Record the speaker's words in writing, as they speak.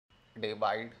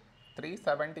divide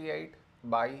 378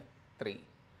 by 3.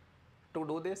 To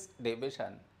do this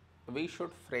division, we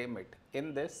should frame it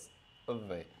in this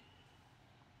way.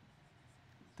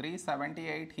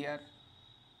 378 here,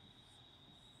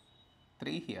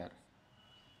 3 here.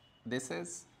 This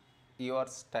is your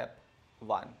step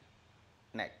 1.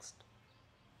 Next,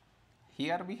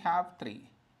 here we have 3,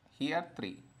 here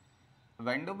 3.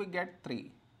 When do we get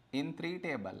 3? In 3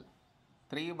 table,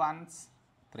 3 ones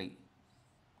 3.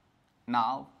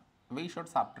 Now we should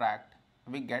subtract,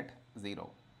 we get 0.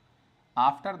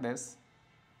 After this,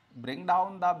 bring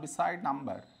down the beside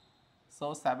number,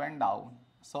 so 7 down,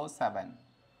 so 7.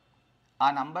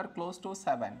 A number close to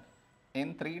 7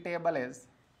 in 3 table is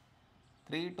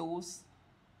 3 2s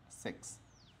 6.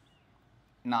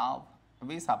 Now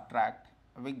we subtract,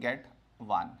 we get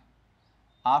 1.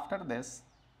 After this,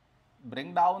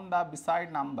 bring down the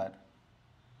beside number,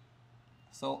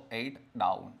 so 8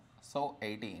 down, so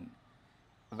 18.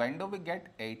 When do we get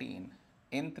 18?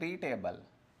 In 3 table,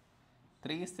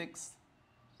 3 6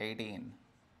 18.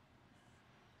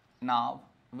 Now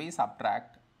we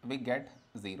subtract, we get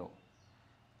 0.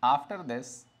 After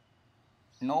this,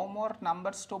 no more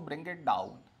numbers to bring it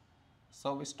down,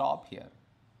 so we stop here.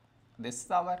 This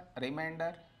is our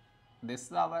remainder, this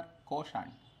is our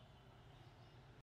quotient.